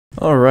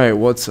Alright,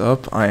 what's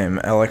up? I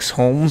am Alex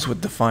Holmes with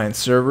Defiance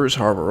Servers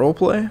Harbor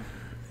Roleplay,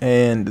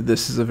 and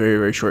this is a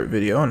very short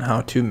video on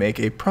how to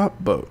make a prop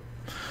boat.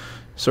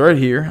 So right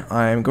here,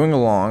 I'm going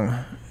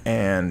along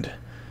and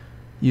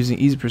using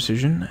easy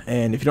precision,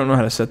 and if you don't know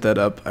how to set that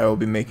up, I will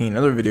be making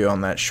another video on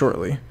that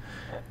shortly.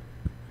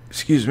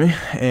 Excuse me,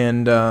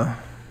 and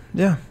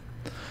yeah,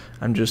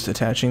 I'm just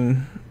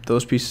attaching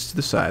those pieces to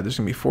the side. There's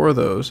going to be 4 of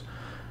those.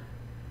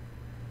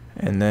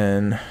 And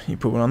then you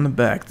put one on the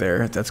back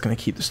there. That's going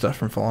to keep the stuff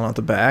from falling out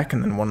the back,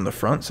 and then one in the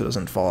front so it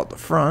doesn't fall out the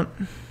front.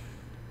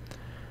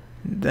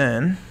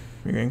 Then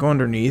you're going to go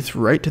underneath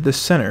right to the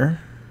center.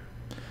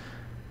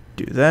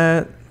 Do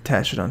that.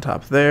 Attach it on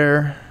top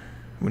there.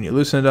 When you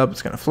loosen it up,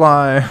 it's going to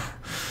fly.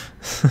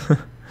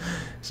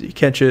 So you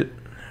catch it,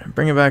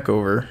 bring it back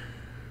over,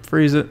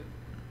 freeze it.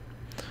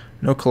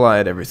 No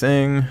collide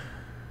everything.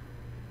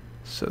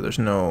 So there's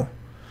no,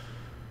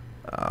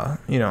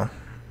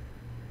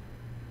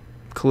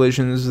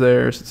 collisions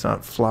there, so it's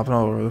not flopping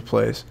all over the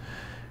place.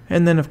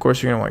 And then of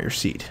course you're going to want your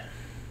seat.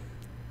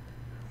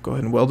 Go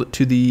ahead and weld it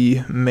to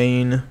the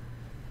main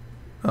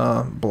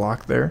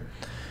block there.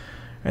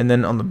 And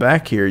then on the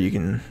back here you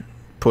can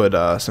put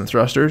some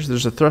thrusters.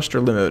 There's a thruster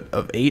limit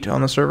of 8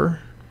 on the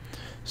server,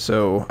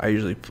 so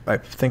I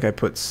think I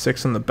put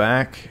 6 on the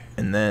back,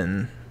 and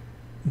then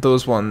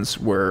those ones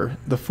where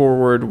the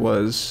forward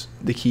was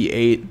the key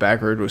 8,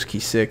 backward was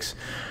key 6.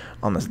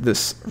 On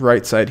this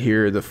right side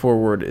here, the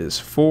forward is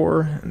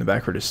 4 and the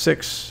backward is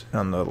 6.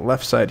 On the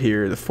left side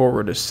here, the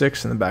forward is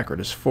 6 and the backward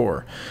is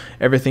 4.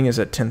 Everything is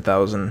at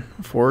 10,000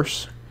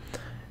 force.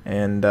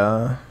 And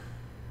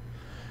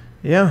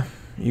yeah,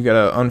 you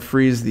gotta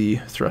unfreeze the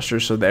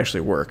thrusters so they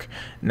actually work.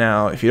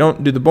 Now, if you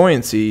don't do the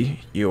buoyancy,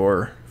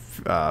 your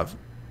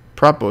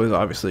prop boat is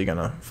obviously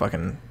gonna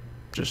fucking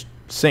just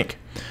sink.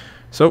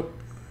 So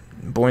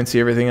buoyancy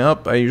everything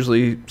up. I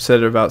usually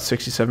set it about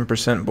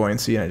 67%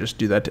 buoyancy, and I just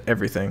do that to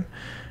everything.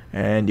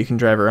 And you can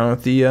drive around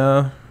with the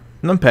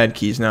numpad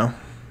keys now,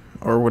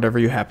 or whatever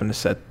you happen to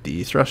set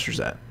the thrusters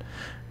at.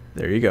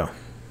 There you go.